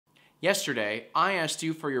Yesterday, I asked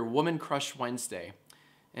you for your Woman Crush Wednesday.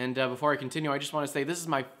 And before I continue, I just want to say this is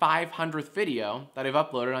my 500th video that I've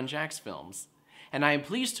uploaded on jacksfilms. And I am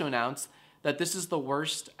pleased to announce that this is the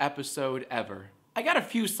worst episode ever. I got a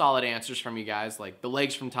few solid answers from you guys, like the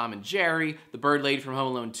legs from Tom and Jerry, the bird lady from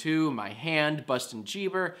Home Alone 2, my hand, Bustin'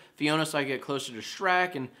 Jeeber, Fiona so I get closer to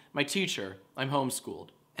Shrek, and my teacher, I'm homeschooled.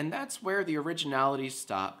 And that's where the originality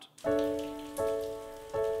stopped.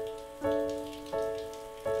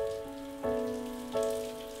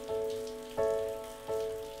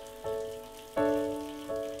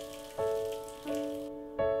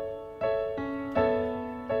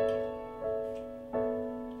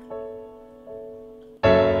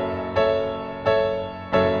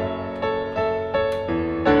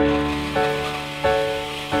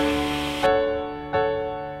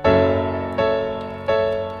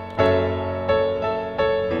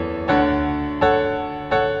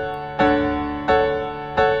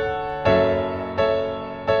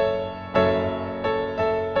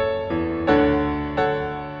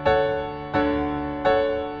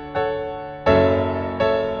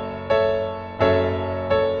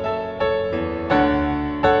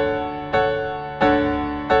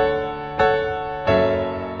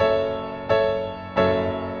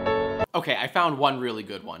 Okay, I found one really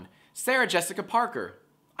good one. Sarah Jessica Parker.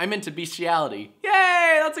 I'm into bestiality.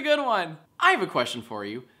 Yay, that's a good one. I have a question for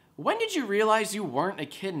you. When did you realize you weren't a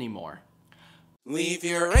kid anymore? Leave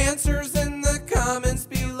your answers in the comments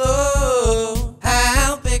below.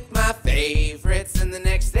 I'll pick my favorites in the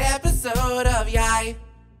next episode of Yiay.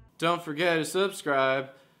 Don't forget to subscribe.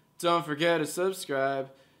 Don't forget to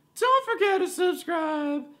subscribe. Don't forget to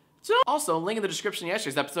subscribe. Also, link in the description of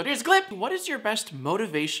yesterday's episode. Here's a clip. What is your best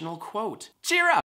motivational quote? Cheer up.